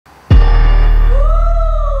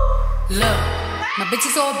Look, my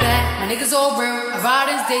bitches all bad, my niggas all real. I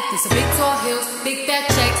ride in dick, there's some big tall hills, big fat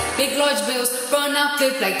checks, big large bills. Run out,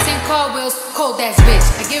 flip like 10 car wheels. Cold ass bitch,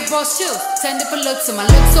 I give raw chills. 10 different looks, and my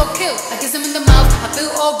looks so kill. I kiss him in the mouth, I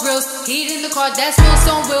feel all grills. Heat in the car, that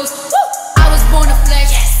smells on wheels. Woo! I was born to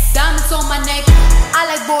flex, diamonds on my neck.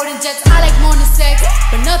 I like boarding jets, I like more than sex.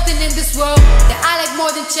 But nothing in this world that I like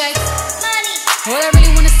more than checks. Money. All I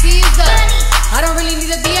really wanna see is the money. I don't really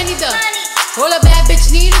need a D, I need the money. All a bad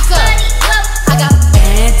bitch need is the money. I got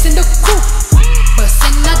bands in the coupe,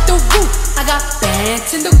 bustin' out the roof. I got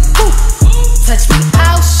bands in the coupe. Touch me,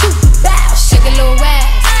 I'll shoot. Bow, shake a little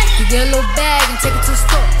ass. You get a little bag and take it to the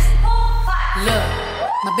store. Look,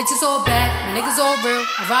 my bitches all bad, my niggas all real.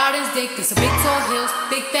 I ride in dick, there's some big tall hills,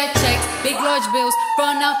 big fat checks, big large bills.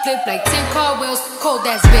 Run out, flip like 10 car wheels. Cold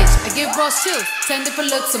ass bitch, I give raw chills. 10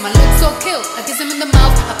 different looks, and my looks so kill. I kiss him in the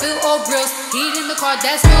mouth, I feel all grills. Heat in the car,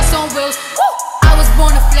 that smells on wheels. Woo! I was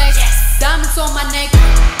born to flex, diamonds on my neck.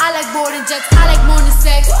 I like boarding jets, I like more than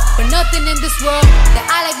sex. But nothing in this world that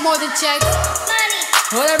I like more than checks. Money.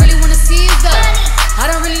 All I really wanna see is the money.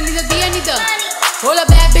 I don't really need a D, I need the money. All a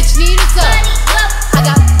bad bitch need is the money. I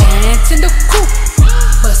got bands in the coupe,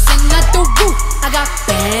 bustin' out the roof. I got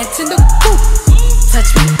bands in the coupe.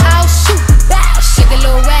 Touch me, I'll shoot. Bow, shake a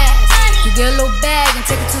little ass. You get a little bag and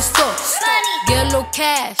take it to the store. Get a little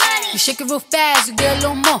cash. You shake it real fast, you get a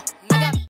little more.